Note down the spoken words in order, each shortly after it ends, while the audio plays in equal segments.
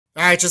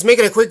All right, just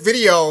making a quick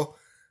video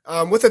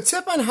with a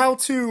tip on how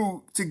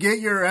to get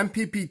your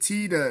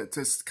MPPT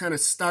to kind of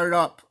start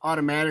up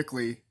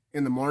automatically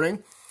in the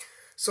morning.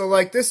 So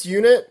like this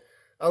unit,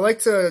 I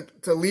like to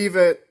leave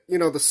it,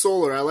 the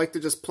solar. I like to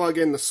just plug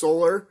in the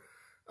solar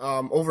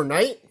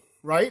overnight,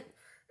 right?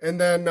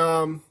 And then,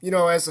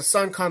 as the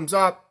sun comes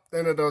up,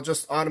 then it'll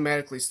just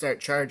automatically start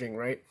charging,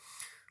 right?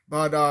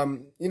 But,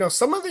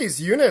 some of these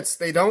units,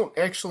 they don't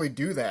actually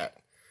do that,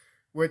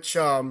 which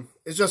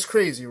is just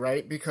crazy,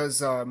 right?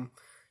 Because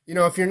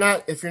if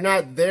you're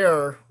not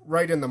there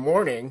right in the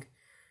morning,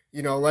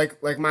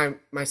 like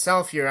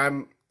myself here,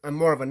 I'm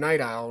more of a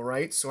night owl,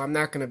 right? So I'm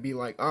not gonna be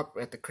like up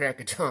at the crack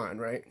of dawn,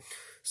 right?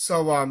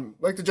 So I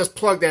like to just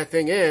plug that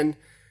thing in,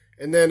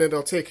 and then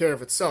it'll take care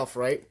of itself,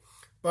 right?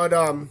 But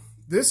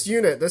this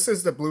unit, this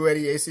is the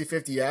Bluetti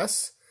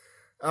AC50S.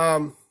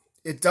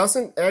 It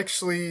doesn't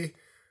actually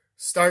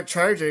start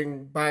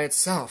charging by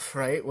itself,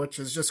 right? Which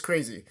is just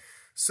crazy.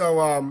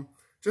 So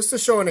just to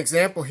show an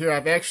example here,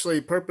 I've actually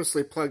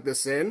purposely plugged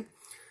this in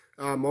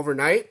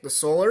overnight, the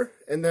solar,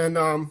 and then,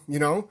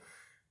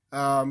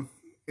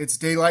 it's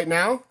daylight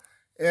now,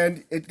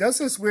 and it does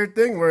this weird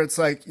thing where it's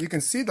like, you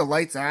can see the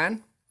lights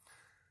on,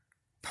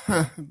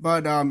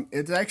 but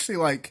it's actually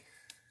like,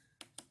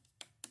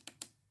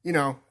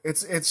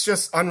 it's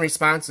just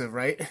unresponsive,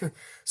 right?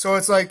 So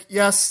it's like,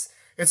 yes,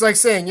 it's like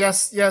saying,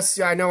 yes, yeah,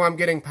 I know I'm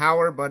getting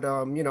power, but,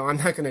 I'm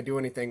not going to do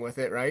anything with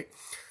it, right?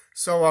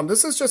 So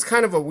this is just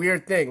kind of a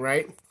weird thing,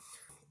 right?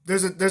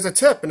 There's a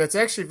tip, and it's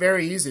actually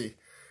very easy.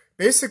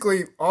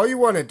 Basically, all you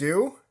want to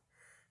do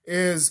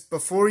is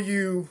before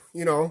you,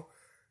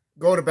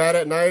 go to bed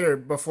at night or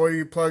before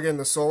you plug in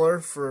the solar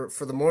for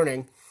the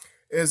morning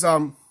is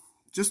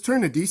just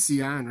turn the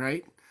DC on,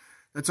 right?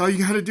 That's all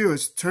you got to do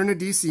is turn the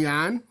DC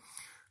on.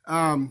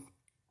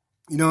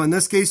 In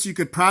this case, you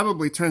could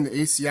probably turn the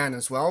AC on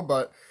as well,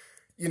 but,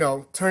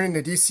 turning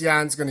the DC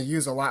on is going to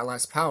use a lot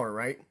less power,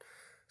 right?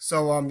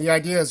 So the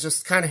idea is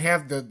just kind of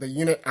have the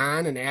unit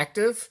on and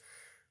active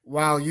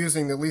while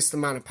using the least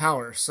amount of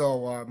power.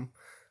 So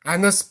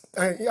on this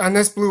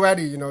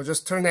Bluetti,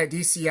 just turn that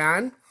DC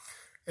on,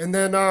 and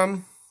then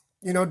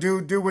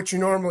do what you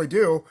normally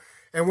do.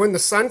 And when the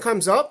sun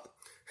comes up,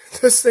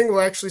 this thing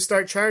will actually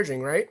start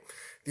charging, right?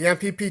 The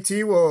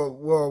MPPT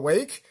will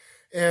awake,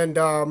 and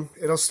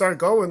it'll start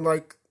going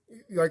like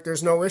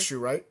there's no issue,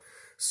 right?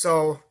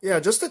 So yeah,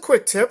 just a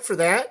quick tip for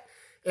that.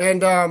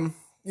 And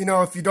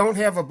if you don't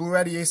have a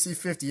Bluetti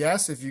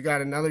AC50S, if you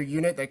got another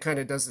unit that kind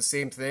of does the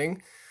same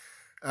thing,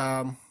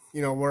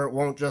 where it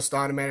won't just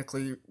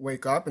automatically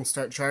wake up and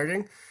start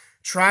charging,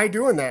 try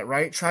doing that,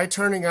 right? Try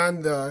turning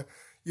on the,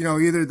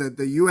 either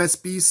the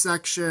USB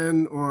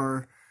section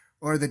or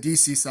the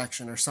DC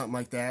section or something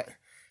like that,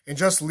 and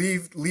just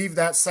leave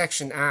that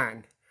section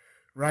on,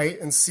 right?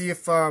 And see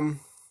if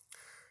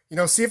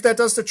see if that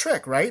does the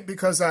trick, right?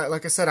 Because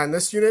like I said, on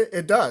this unit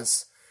it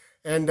does,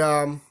 and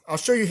I'll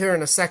show you here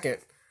in a second.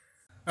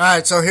 All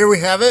right, so here we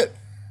have it.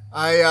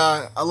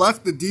 I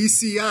left the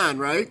DC on,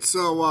 right?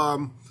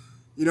 So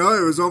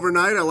it was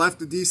overnight. I left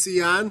the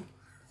DC on.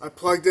 I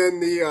plugged in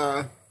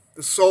the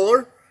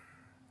solar,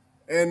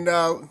 and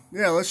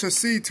yeah, let's just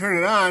see. Turn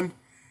it on,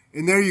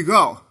 and there you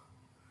go.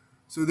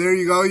 So there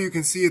you go. You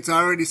can see it's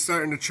already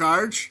starting to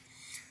charge,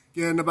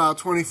 getting about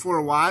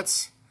 24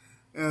 watts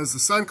as the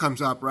sun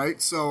comes up,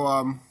 right?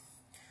 So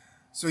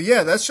so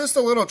yeah, that's just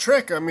a little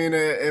trick. I mean,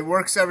 it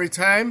works every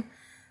time.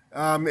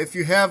 If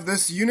you have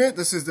this unit,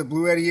 this is the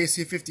Bluetti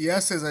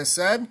AC50S, as I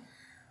said,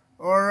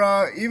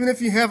 or even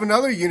if you have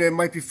another unit, it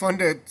might be fun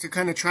to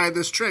kind of try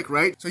this trick,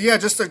 right? So yeah,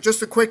 just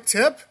a quick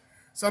tip,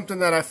 something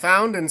that I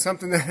found and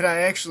something that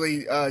I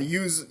actually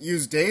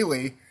use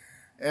daily,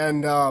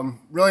 and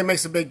really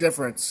makes a big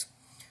difference.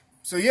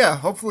 So yeah,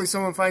 hopefully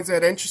someone finds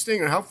that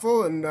interesting or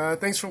helpful, and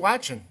thanks for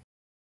watching.